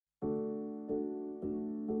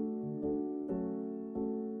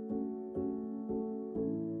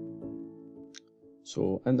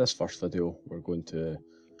So in this first video we're going to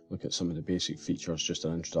look at some of the basic features, just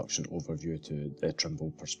an introduction overview to the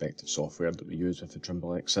Trimble Perspective software that we use with the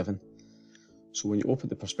Trimble X7. So when you open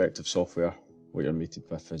the Perspective software, what you're meted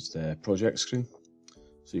with is the project screen.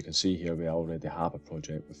 So you can see here we already have a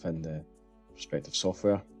project within the Perspective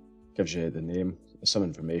software. Gives you the name, some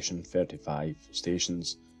information, 35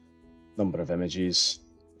 stations, number of images,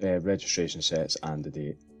 registration sets and the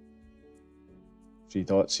date. 3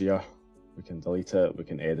 dots here, we can delete it, we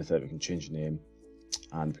can edit it, we can change the name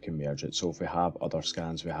and we can merge it. So if we have other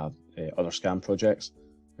scans, we have other scan projects,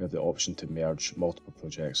 we have the option to merge multiple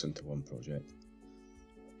projects into one project.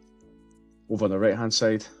 Over on the right hand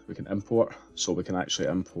side we can import, so we can actually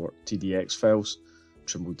import TDX files,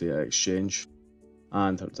 Trimble Data Exchange,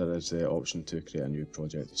 and there is the option to create a new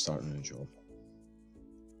project to start a new job.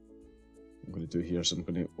 What I'm going to do here is I'm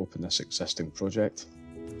going to open this existing project.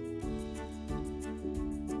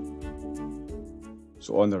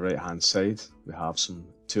 So on the right hand side we have some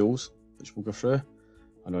tools which we'll go through,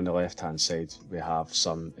 and on the left hand side we have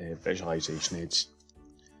some visualization aids.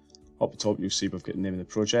 Up the top you'll see we've got the name of the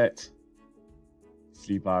project,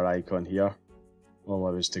 3-bar icon here will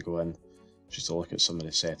allow us to go in just to look at some of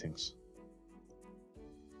the settings.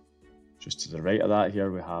 Just to the right of that here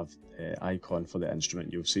we have the icon for the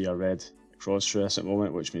instrument. You'll see a red cross through this at the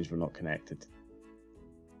moment, which means we're not connected.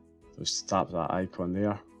 Just tap that icon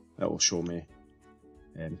there, it will show me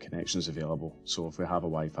connections available. So if we have a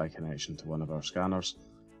Wi-Fi connection to one of our scanners,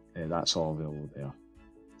 that's all available there.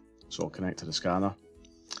 So I'll connect to the scanner.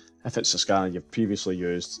 If it's a scanner you've previously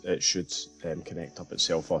used, it should connect up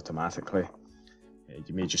itself automatically.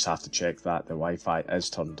 You may just have to check that the Wi-Fi is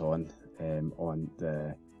turned on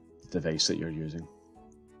the device that you're using.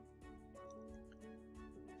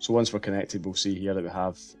 So once we're connected, we'll see here that we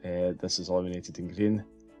have this is illuminated in green.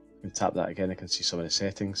 We can tap that again, I can see some of the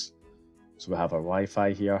settings. So we have our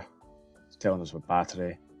Wi-Fi here, it's telling us our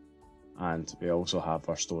battery, and we also have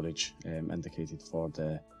our storage indicated for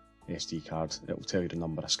the SD card. It will tell you the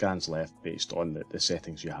number of scans left based on the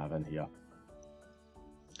settings you have in here.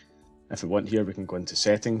 If we want here, we can go into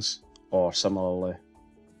settings, or similarly,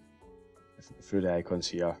 if we go through the icons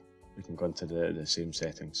here, we can go into the same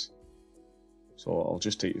settings. So I'll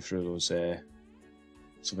just take you through those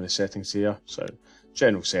some of the settings here. So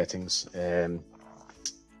general settings,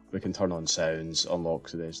 we can turn on sounds, unlock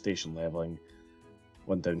the station leveling.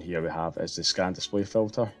 One down here we have is the scan display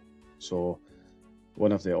filter. So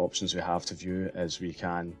one of the options we have to view is we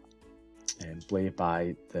can play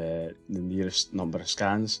by the nearest number of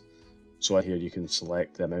scans. So here you can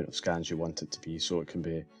select the amount of scans you want it to be, so it can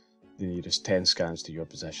be the nearest 10 scans to your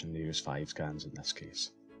position, nearest 5 scans in this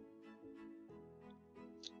case.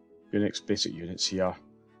 Unix basic units here,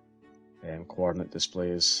 coordinate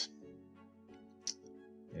displays,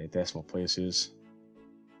 decimal places,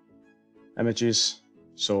 images.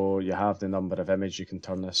 So you have the number of images, you can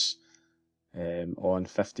turn this on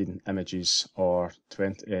 15 images or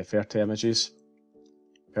 30 images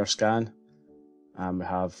per scan, and we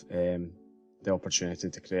have the opportunity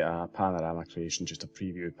to create a panorama creation, just a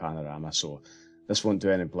preview panorama. So this won't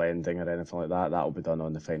do any blending or anything like that, that will be done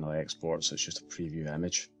on the final export, so it's just a preview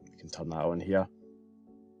image. You can turn that on here,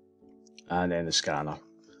 and then the scanner.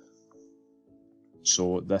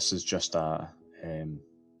 So this is just an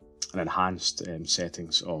enhanced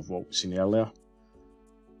settings of what we've seen earlier.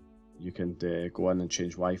 You can go in and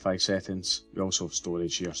change Wi-Fi settings. We also have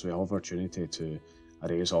storage here, so we have opportunity to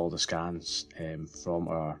erase all the scans from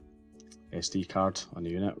our SD card on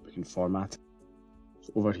the unit. We can format.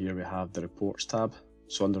 So over here we have the reports tab.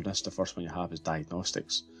 So under this, the first one you have is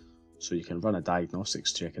diagnostics. So you can run a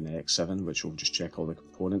diagnostics check in the X7, which will just check all the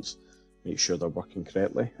components, make sure they're working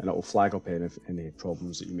correctly, and it will flag up any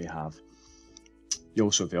problems that you may have. You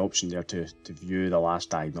also have the option there to view the last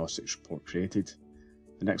diagnostics report created.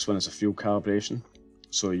 The next one is a field calibration,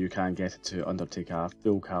 so you can get it to undertake a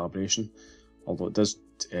full calibration. Although it does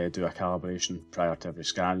do a calibration prior to every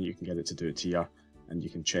scan, you can get it to do it here, and you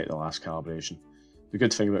can check the last calibration. The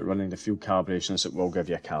good thing about running the field calibration is it will give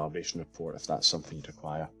you a calibration report if that's something you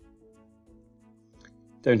require.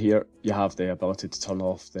 Down here you have the ability to turn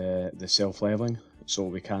off the self-leveling, so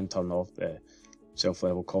we can turn off the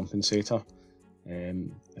self-level compensator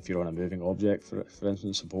if you're on a moving object, for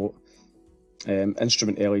instance a boat.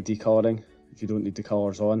 Instrument LED colouring, if you don't need the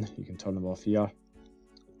colours on, you can turn them off here.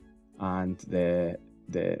 And the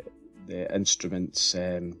instrument's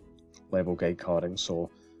level guide colouring,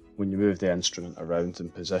 so when you move the instrument around in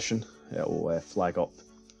position, it will flag up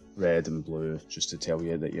red and blue just to tell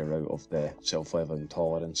you that you're out of the self-leveling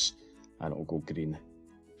tolerance, and it will go green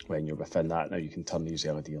when you're within that. Now you can turn these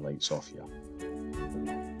LED lights off here.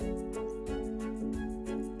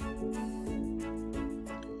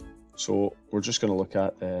 So we're just going to look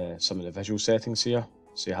at some of the visual settings here.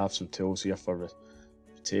 So you have some tools here for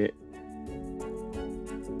rotate,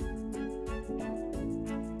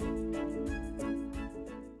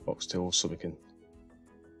 box tools, so we can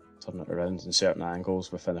turn it around in certain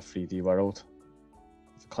angles within a 3D world.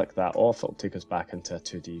 If we click that off, it'll take us back into a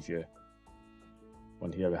 2D view.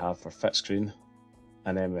 One here we have for fit screen,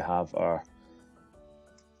 and then we have our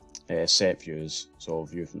set views, so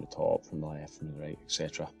view from the top, from the left, from the right,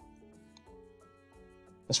 etc.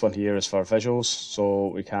 This one here is for visuals, so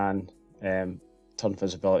we can turn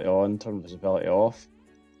visibility on, turn visibility off.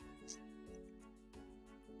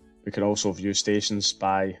 We can also view stations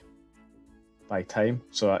by time.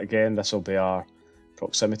 So again, this will be our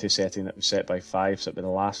proximity setting that we set by 5, so it'll be the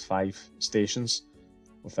last 5 stations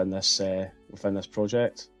within this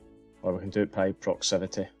project, or we can do it by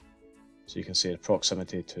proximity. So you can say the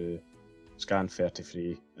proximity to scan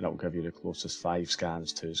 33, and it will give you the closest 5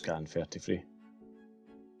 scans to scan 33.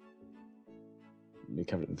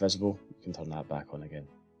 Make everything visible, you can turn that back on again.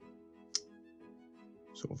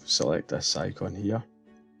 So if we select this icon here,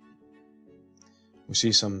 we'll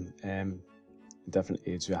see some different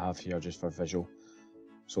aids we have here just for visual.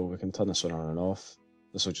 So we can turn this one on and off.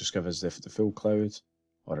 This will just give us the full cloud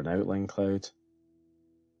or an outline cloud.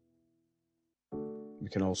 We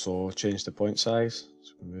can also change the point size,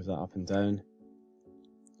 so we can move that up and down.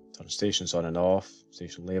 Turn stations on and off,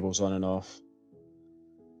 station labels on and off.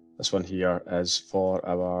 This one here is for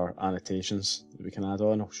our annotations that we can add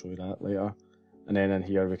on. I'll show you that later. And then in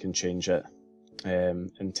here we can change it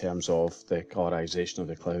in terms of the colorization of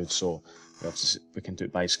the cloud. So we can do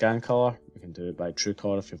it by scan color, we can do it by true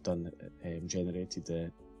color if you've done generated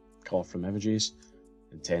the color from images,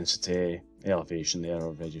 intensity, elevation there,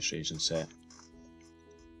 or registration set.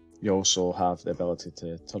 You also have the ability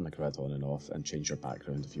to turn the grid on and off and change your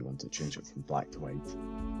background if you want to change it from black to white.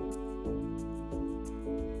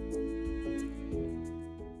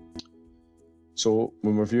 So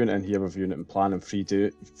when we're viewing it in here, we're viewing it in plan and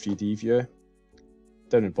 3D view.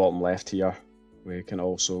 Down in the bottom left here, we can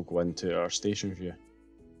also go into our station view.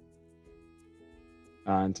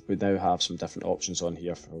 And we now have some different options on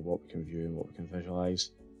here for what we can view and what we can visualize.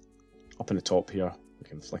 Up in the top here, we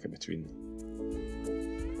can flick it between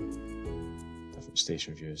different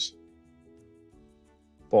station views.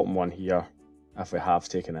 Bottom one here, if we have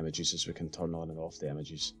taken images, is we can turn on and off the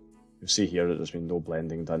images. You'll see here that there's been no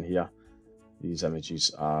blending done here. These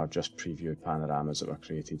images are just previewed panoramas that were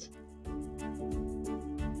created.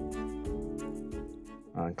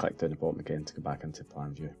 And click down the bottom again to go back into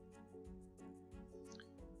plan view.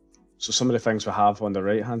 So some of the things we have on the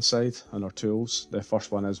right hand side on our tools, the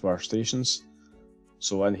first one is our stations.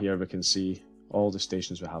 So in here we can see all the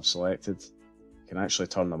stations we have selected. We can actually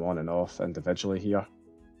turn them on and off individually here.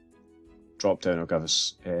 Drop down will give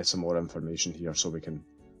us some more information here, so we can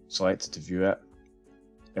select it to view it.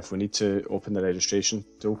 If we need to open the registration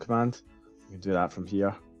tool command, we can do that from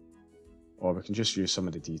here, or we can just view some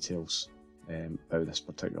of the details about this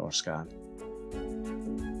particular scan.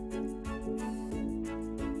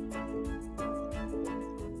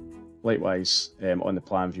 Likewise, on the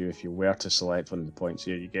plan view, if you were to select one of the points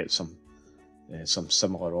here, you get some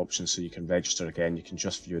similar options, so you can register again, you can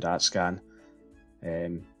just view that scan.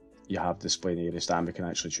 You have display nearest, and we can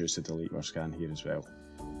actually choose to delete our scan here as well.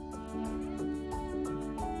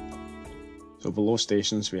 So below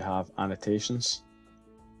stations we have annotations.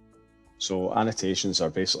 So annotations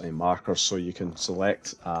are basically markers, so you can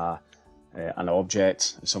select an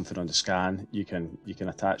object, something on the scan, you can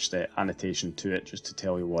attach the annotation to it just to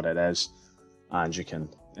tell you what it is, and you can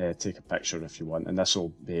take a picture if you want, and this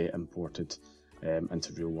will be imported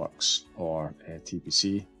into RealWorks or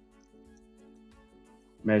TPC.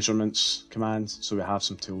 Measurements command, so we have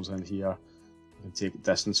some tools in here. We can take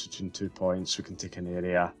distance between 2 points, we can take an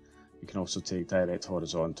area, we can also take direct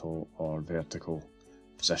horizontal or vertical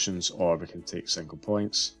positions, or we can take single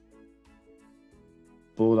points.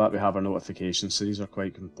 Below that we have our notifications, so these are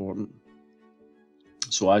quite important.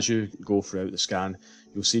 So as you go throughout the scan,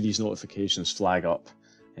 you'll see these notifications flag up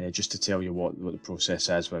just to tell you what the process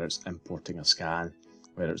is, whether it's importing a scan,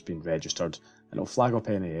 whether it's been registered, and it'll flag up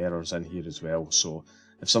any errors in here as well. So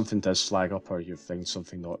if something does flag up or you find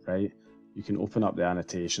something not right, you can open up the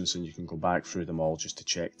annotations and you can go back through them all just to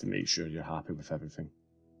check to make sure you're happy with everything.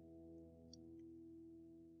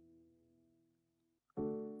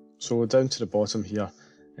 So down to the bottom here,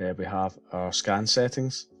 we have our scan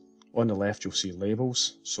settings. On the left you'll see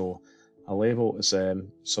labels. So a label is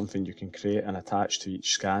something you can create and attach to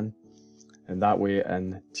each scan, and that way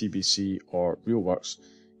in TBC or RealWorks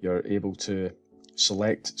you're able to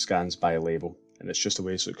select scans by label, and it's just a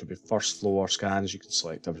way, so it could be first floor scans, you can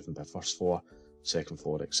select everything by first floor, second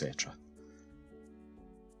floor, etc.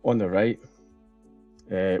 On the right,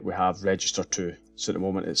 we have register to, so at the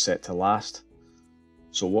moment it's set to last.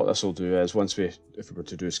 So what this will do is, if we were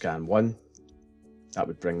to do scan 1, that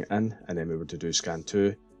would bring it in, and then we were to do scan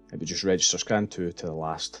 2, it would just register scan 2 to the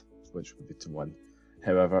last, which would be to 1.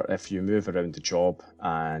 However, if you move around the job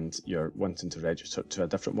and you're wanting to register to a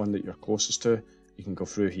different one that you're closest to, you can go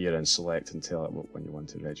through here and select and tell it what one you want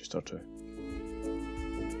to register to.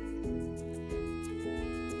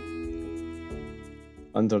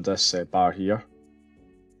 Under this bar here,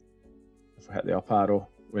 if we hit the up arrow,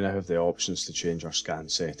 we now have the options to change our scan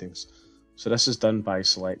settings. So this is done by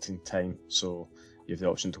selecting time, so you have the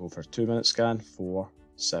option to go for a 2-minute scan, 4,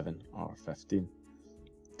 7 or 15.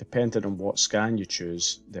 Depending on what scan you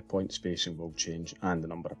choose, the point spacing will change and the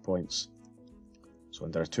number of points. So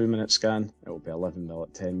under a 2-minute scan, it will be 11 mil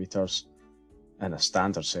at 10 meters. In a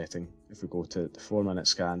standard setting, if we go to the 4-minute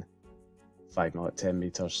scan, 5 mil at 10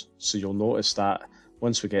 meters. So you'll notice that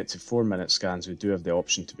once we get to 4-minute scans, we do have the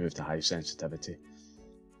option to move to high sensitivity.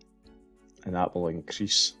 And that will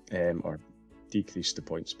increase or decrease the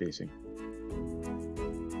point spacing.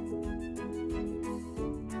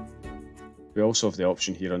 We also have the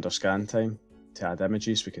option here under scan time to add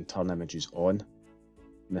images. We can turn images on,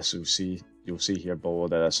 and this you'll see here below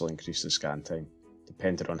that this will increase the scan time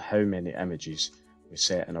depending on how many images we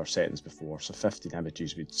set in our settings before. So 15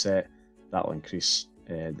 images we'd set, that will increase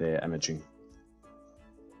the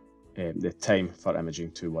time for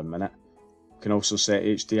imaging to 1 minute. We can also set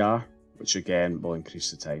HDR, which again will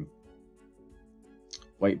increase the time.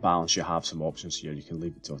 White balance, you have some options here. You can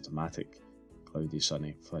leave it to automatic, cloudy,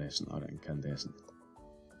 sunny, fluorescent or incandescent.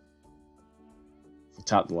 If we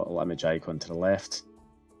tap the little image icon to the left,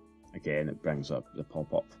 again it brings up the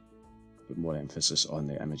pop-up with more emphasis on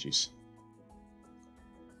the images.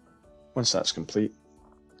 Once that's complete,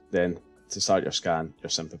 then to start your scan, you're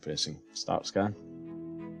simply pressing Start Scan.